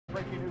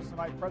breaking news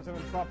tonight.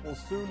 President Trump will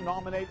soon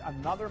nominate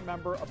another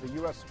member of the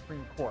U.S.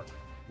 Supreme Court.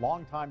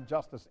 Longtime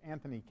Justice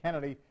Anthony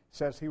Kennedy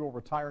says he will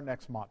retire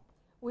next month.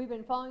 We've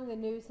been following the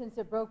news since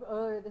it broke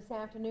earlier this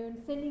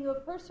afternoon, sending you a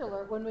push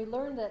alert when we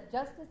learned that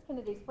Justice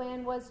Kennedy's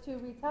plan was to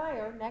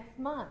retire next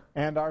month.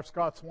 And our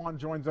Scott Swan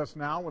joins us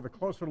now with a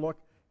closer look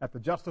at the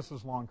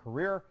justice's long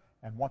career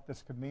and what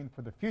this could mean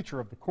for the future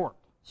of the court.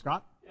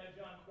 Scott? Yeah,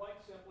 John, quite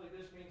simply,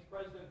 this means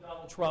President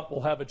Donald Trump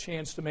will have a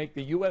chance to make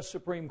the U.S.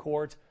 Supreme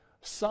Court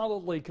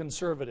solidly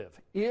conservative.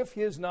 If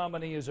his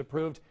nominee is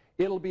approved,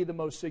 it'll be the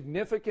most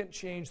significant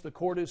change the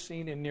court has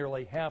seen in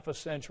nearly half a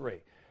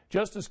century.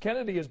 Justice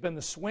Kennedy has been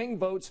the swing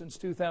vote since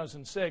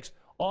 2006,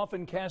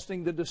 often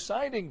casting the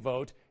deciding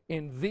vote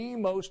in the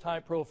most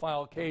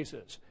high-profile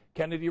cases.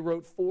 Kennedy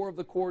wrote 4 of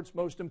the court's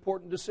most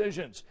important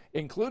decisions,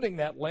 including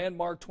that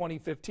landmark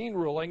 2015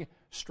 ruling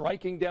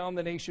striking down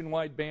the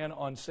nationwide ban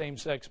on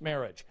same-sex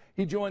marriage.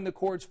 He joined the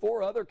court's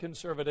 4 other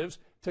conservatives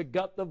to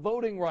gut the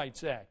Voting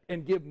Rights Act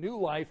and give new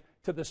life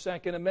to the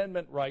Second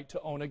Amendment right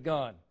to own a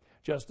gun.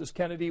 Justice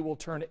Kennedy will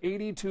turn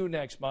 82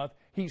 next month.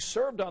 He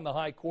served on the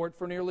high court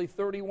for nearly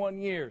 31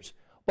 years,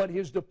 but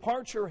his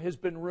departure has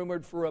been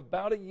rumored for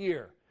about a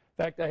year.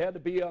 In fact, I had to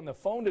be on the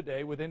phone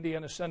today with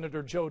Indiana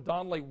Senator Joe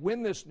Donnelly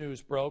when this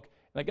news broke,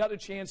 and I got a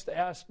chance to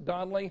ask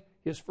Donnelly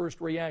his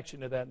first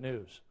reaction to that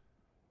news.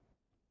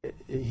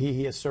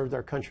 He has served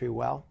our country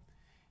well.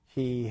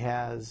 He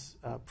has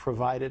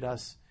provided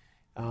us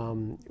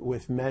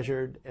with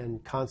measured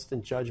and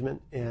constant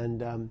judgment,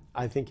 and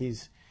I think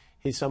he's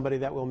somebody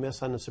that we'll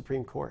miss on the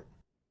Supreme Court.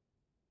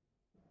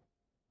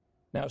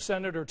 Now,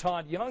 Senator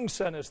Todd Young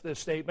sent us this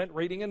statement,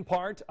 reading in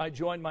part, "I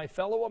join my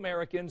fellow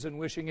Americans in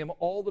wishing him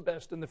all the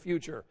best in the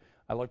future.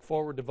 I look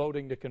forward to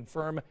voting to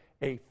confirm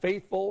a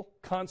faithful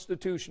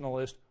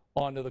constitutionalist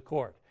onto the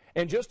court."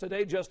 And just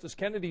today, Justice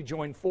Kennedy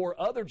joined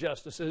 4 other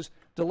justices,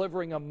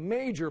 delivering a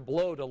major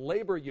blow to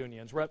labor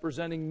unions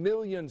representing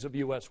millions of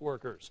U.S.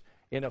 workers.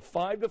 In a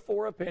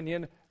 5-4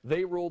 opinion,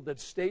 they ruled that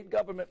state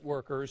government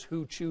workers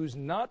who choose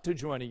not to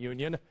join a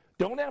union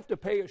don't have to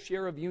pay a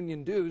share of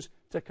union dues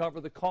to cover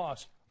the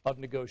cost of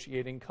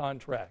negotiating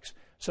contracts.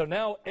 So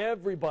now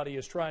everybody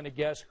is trying to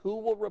guess who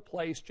will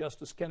replace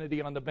Justice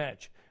Kennedy on the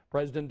bench.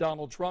 President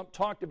Donald Trump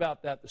talked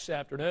about that this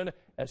afternoon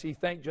as he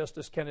thanked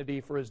Justice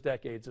Kennedy for his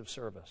decades of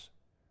service.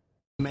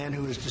 A man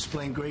who is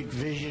displaying great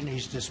vision.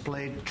 He's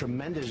displayed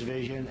tremendous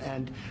vision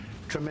and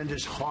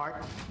tremendous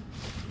heart,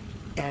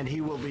 and he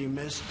will be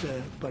missed,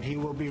 but he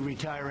will be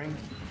retiring,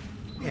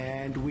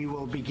 and we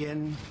will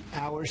begin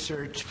our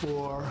search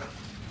for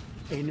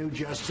a new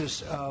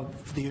justice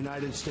of the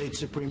United States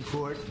Supreme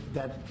Court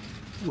that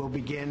will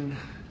begin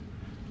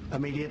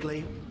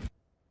immediately.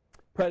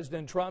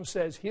 President Trump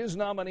says his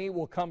nominee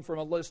will come from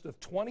a list of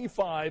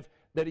 25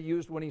 that he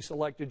used when he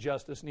selected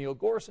Justice Neil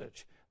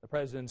Gorsuch. The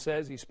president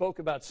says he spoke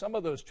about some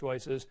of those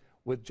choices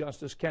with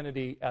Justice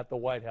Kennedy at the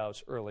White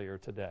House earlier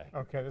today.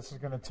 Okay, this is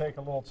going to take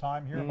a little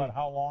time here, but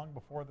how long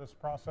before this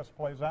process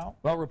plays out?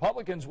 Well,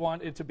 Republicans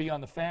want it to be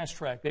on the fast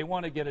track. They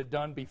want to get it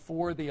done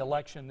before the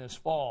election this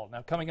fall.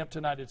 Now, coming up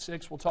tonight at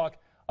 6, we'll talk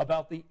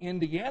about the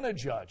Indiana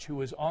judge who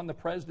is on the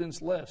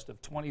president's list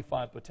of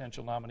 25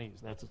 potential nominees.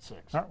 That's at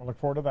 6. All right, we'll look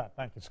forward to that.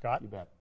 Thank you, Scott. You bet.